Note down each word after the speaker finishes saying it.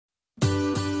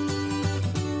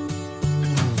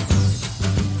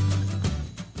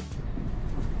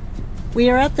We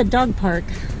are at the dog park.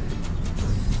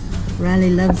 Riley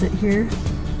loves it here.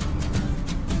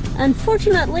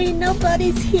 Unfortunately,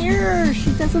 nobody's here.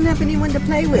 She doesn't have anyone to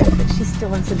play with, but she still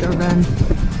wants to go run.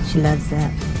 She loves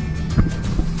that.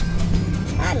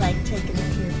 I like taking her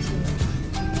here too.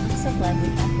 I'm so glad we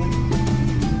have one.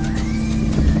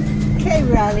 Okay,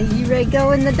 Riley, you ready to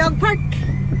go in the dog park?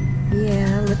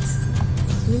 Yeah, let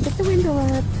me get the window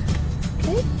up.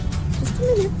 Okay, just a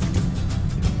minute.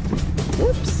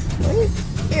 Oops, wait,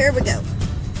 here we go.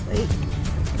 Wait,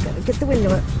 gotta get the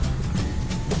window up.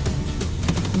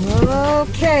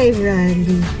 Okay,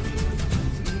 Riley.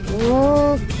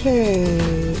 Okay.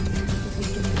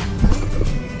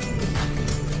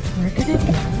 We're gonna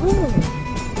go.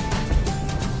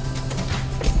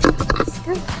 Let's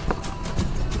go.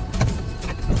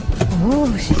 Oh,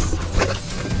 she's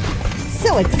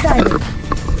so excited.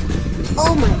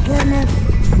 Oh my goodness.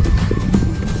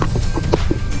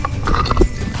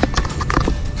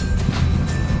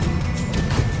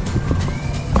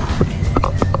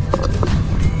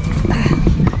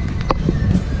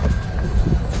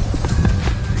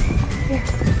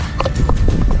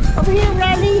 Over here,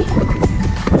 Riley.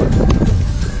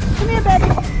 Come here, baby.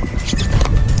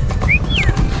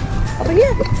 Over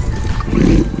here.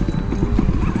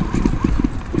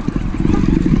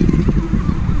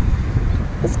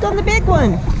 Let's go on the big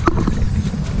one.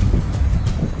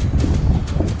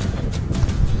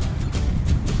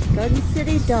 Garden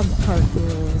City Dog Park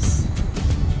rules.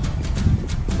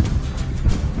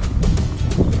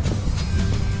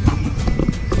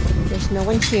 There's no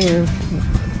one here.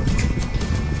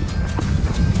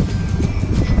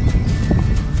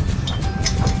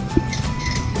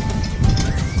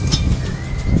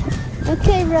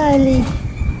 Okay, Riley.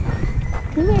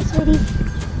 Come here, sweetie.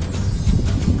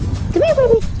 Come here,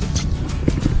 baby.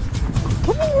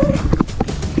 Come here.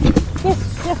 Here,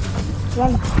 here.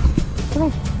 Riley. Come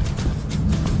here.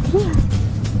 Come here.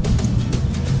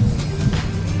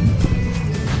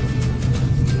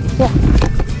 Here.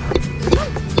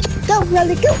 Go,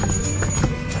 Riley, go.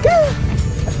 Go.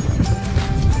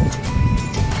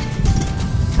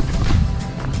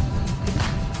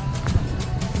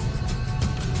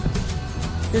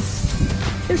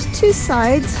 There's two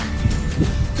sides.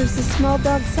 There's the small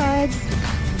dog side,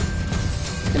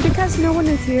 and because no one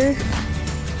is here,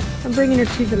 I'm bringing her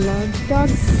to the large dog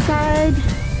side.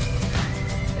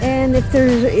 And if there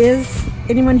is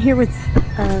anyone here with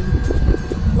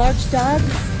large dogs,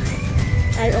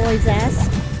 I always ask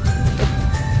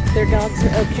if their dogs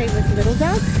are okay with little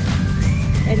dogs,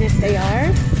 and if they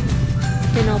are,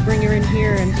 then I'll bring her in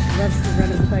here, and she loves to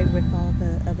run and play with all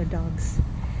the other dogs.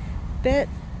 But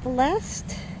the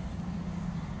last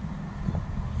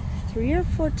 3 or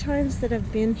 4 times that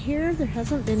I've been here, there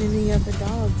hasn't been any other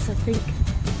dogs. I think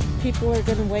people are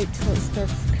going to wait till it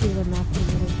starts cooling off a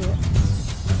little bit.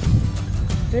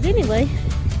 But anyway,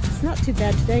 it's not too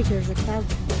bad today. There's a cloud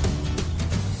cover.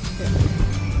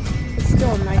 It's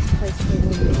still a nice place for a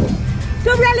little bit.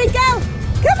 Go, Riley, go!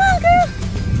 Come on, girl!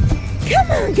 Come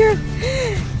on, girl!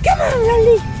 Come on,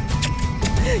 Riley!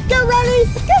 Go, Riley!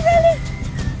 Go, Riley!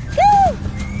 Go!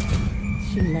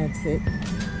 She loves it.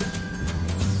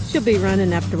 She'll be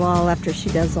running after a while after she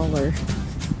does all her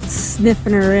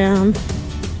sniffing around.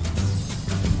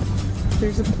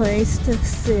 There's a place to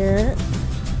sit.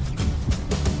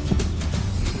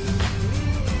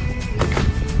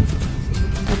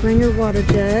 I bring her water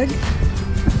jug.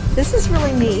 This is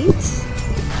really neat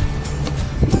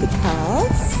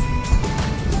because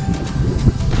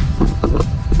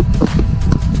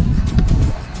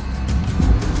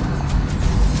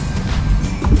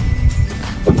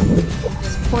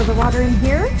pour the water in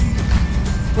here.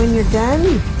 When you're done,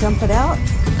 you dump it out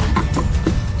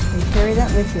and carry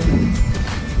that with you.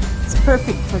 It's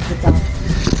perfect for the dog.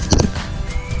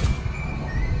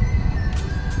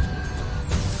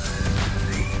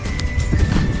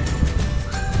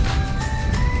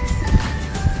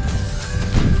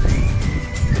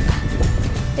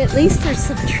 At least there's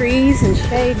some trees and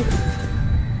shade.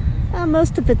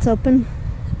 Most of it's open,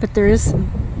 but there is some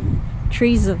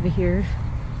trees over here.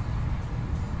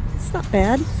 It's not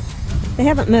bad. They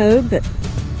haven't mowed, but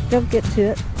they'll get to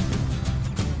it.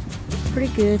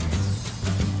 Pretty good.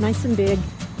 Nice and big.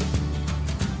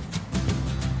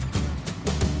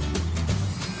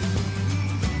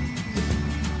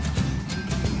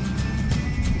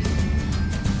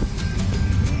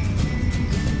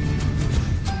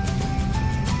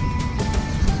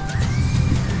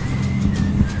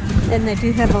 And they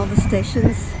do have all the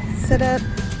stations set up.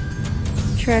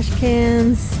 Trash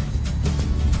cans.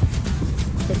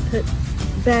 They put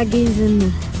baggies in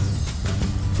the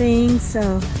thing,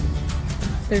 so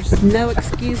there's no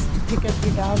excuse to pick up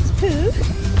your dog's poo.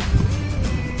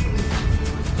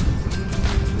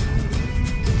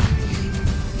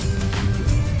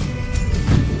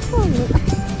 Oh, look.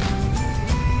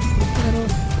 Little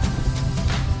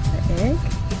egg.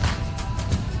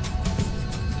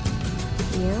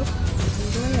 Yep,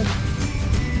 leg.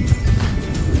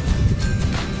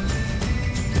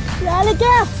 Riley,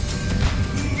 go!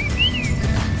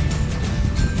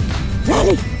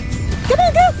 Riley! Come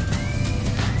on, go!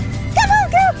 Come on,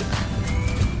 go!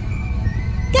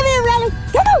 Come here, Riley!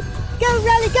 Come on! Go,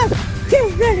 Riley, go! Go,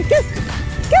 Riley, go!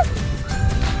 Go!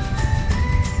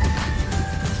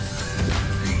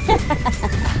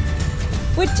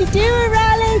 What you doing,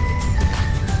 Riley?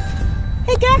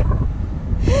 Hey, girl!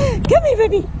 Come here,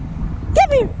 baby!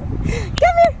 Come here!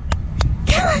 Come here!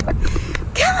 Come on!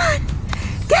 Come on!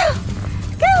 Go!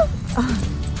 Go! Oh.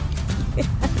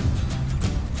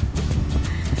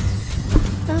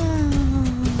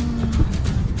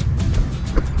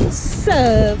 Oh. So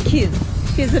cute.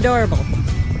 She's adorable.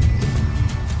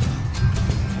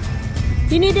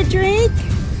 You need a drink?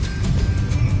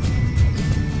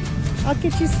 I'll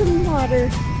get you some water.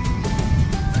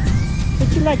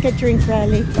 Would you like a drink,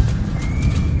 Riley?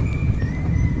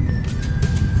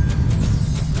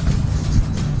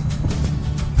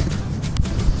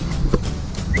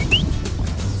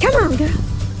 Come on, girl.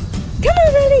 Come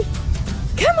on, Riley.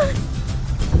 Come on.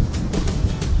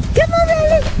 Come on,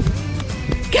 Riley.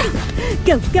 Go.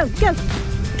 Go, go, go.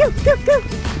 Go, go, go.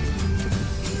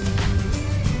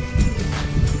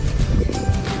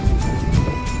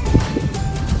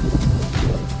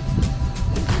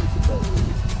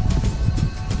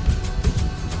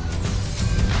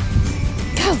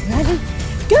 Go, Riley.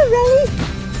 Go, Riley.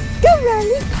 Go,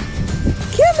 Riley.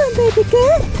 Come on, baby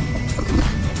girl.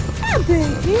 Oh,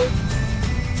 baby.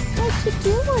 What you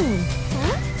doing?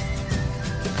 Huh?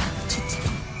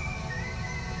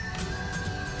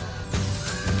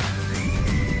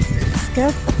 Let's go.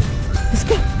 Let's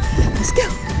go. Let's go.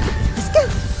 Let's go.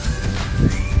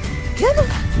 Come on.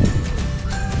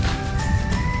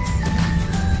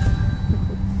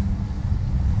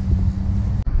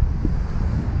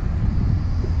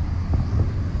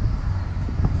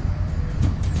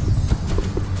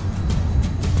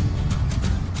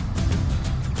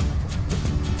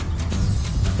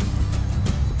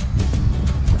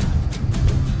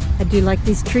 I do like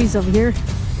these trees over here.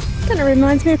 Kind of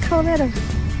reminds me of Colorado.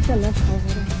 I love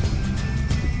Colorado.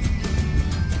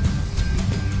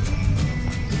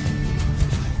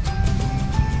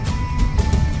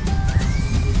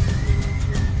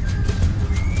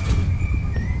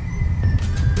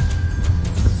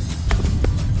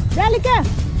 Riley, go!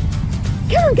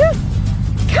 Come on, go!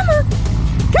 Come on!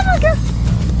 Come on, go!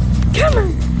 Come on!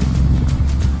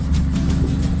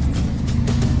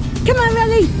 Come on,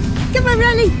 Riley! Come on,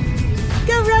 Riley!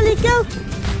 Go, Riley, go!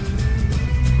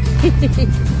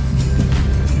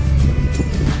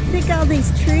 Look at all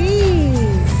these trees.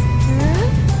 Huh?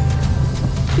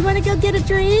 You want to go get a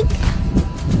drink?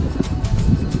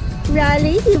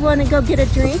 Riley, you want to go get a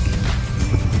drink?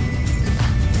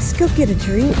 Let's go get a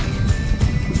drink.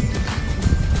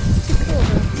 Too cool,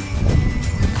 though.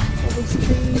 All these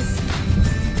trees.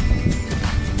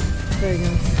 Very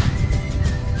nice.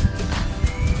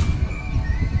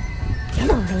 Come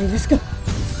on, Riley, let's go.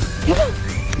 Come on.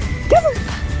 Come on.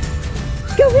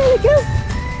 Go, Riley, go.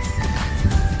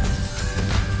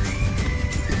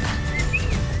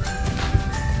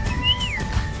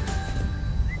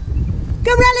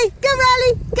 Go, Riley. Go,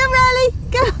 Riley. Go, Riley.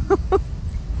 Go.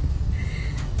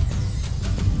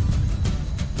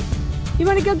 You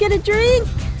want to go get a drink?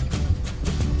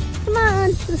 Come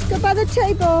on. Let's go by the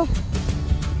table.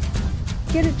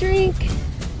 Get a drink.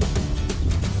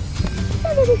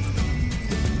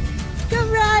 Go,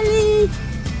 Riley!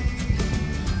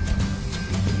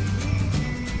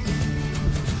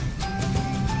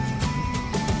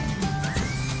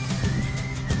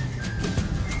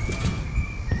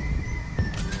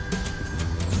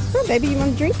 Come on, baby, you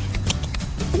want a drink?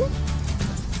 Come on,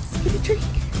 get a drink.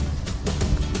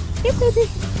 Here, baby.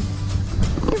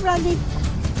 Here, Riley.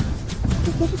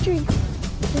 Get a drink.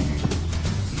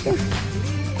 Here.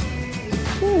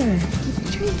 Here, get a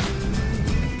drink.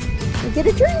 Get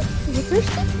a drink. Are you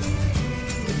thirsty?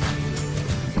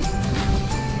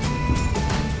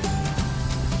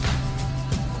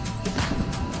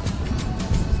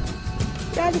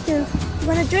 Riley, girl. You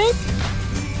want a drink?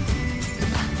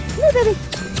 Come here, baby.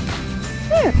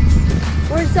 Here.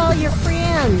 Where's all your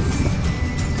friends?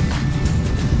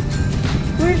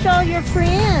 Where's all your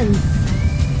friends?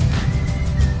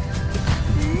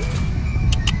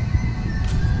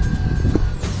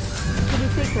 What do you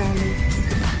think, Riley?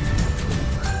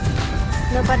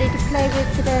 No Nobody to play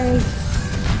with today.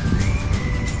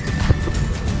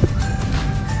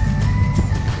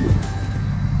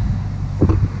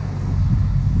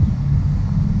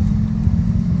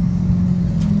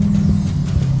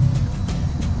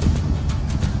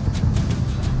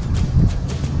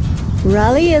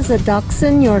 Raleigh is a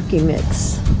Dachshund Yorkie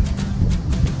mix.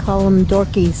 Call them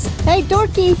Dorkies. Hey,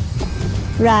 Dorky!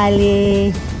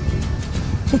 Riley!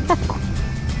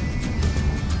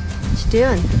 What you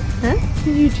doing? Huh? What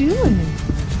are you doing?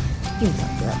 You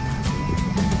look up.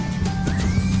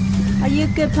 Are you a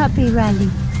good puppy, Riley?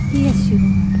 Yes, you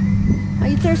are. Are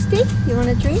you thirsty? You want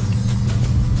a drink?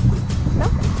 No?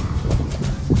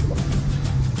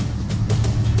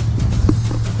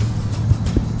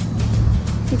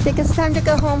 You think it's time to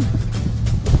go home?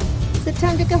 Is it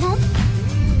time to go home?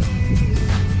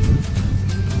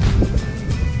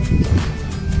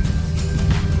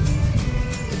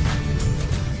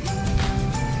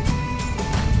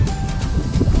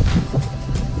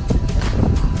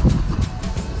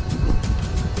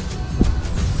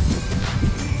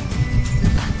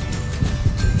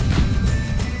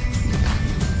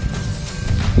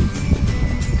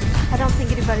 I don't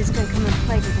think anybody's going to come and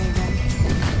play today, then.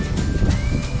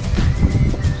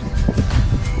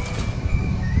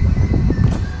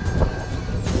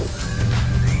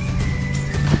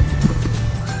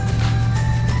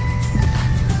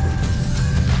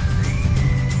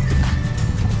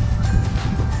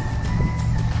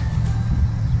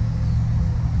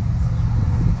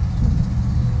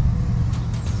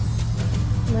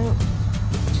 No,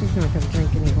 she's not going to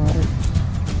drink any water.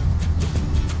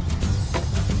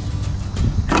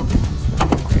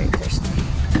 Very thirsty.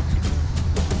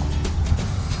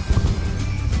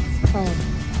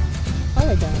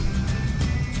 Holly dog.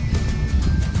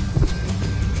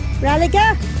 Riley, go!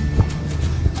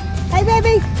 Hey,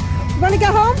 baby! You want to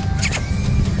go home?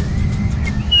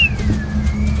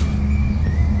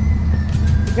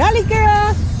 Riley,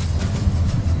 girl!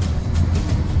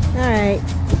 Alright.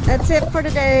 That's it for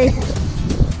today.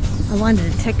 I wanted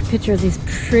to take a picture of these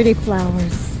pretty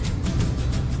flowers.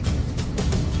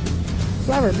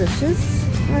 Flower bushes.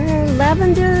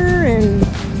 Lavender and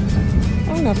I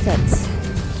don't know if that's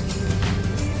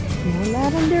more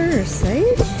lavender or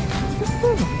sage.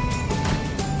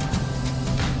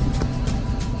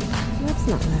 That's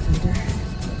not lavender.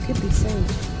 It could be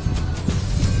sage.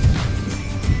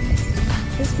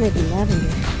 This may be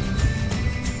lavender.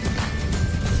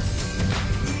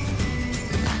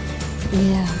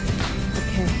 Yeah,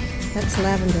 okay, that's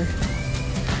lavender.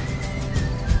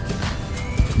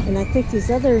 And I think these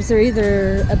others are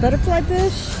either a butterfly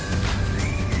bush.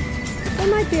 They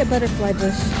might be a butterfly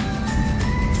bush.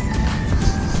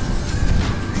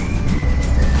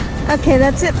 Okay,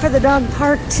 that's it for the dog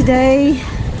park today.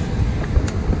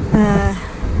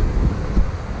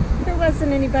 There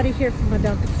wasn't anybody here for my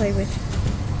dog to play with.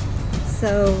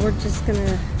 So we're just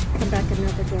gonna come back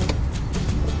another day.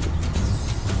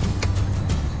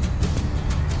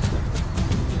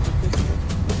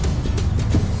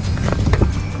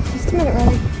 Just a minute,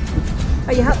 Riley.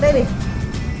 Are you hot, baby?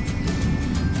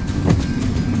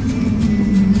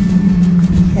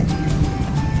 Okay.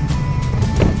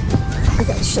 I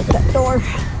gotta shut that door.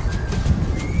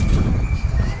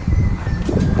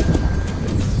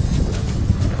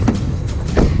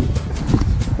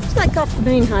 It's like off the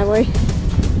main highway.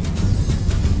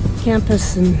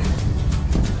 Campus and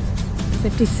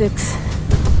 56.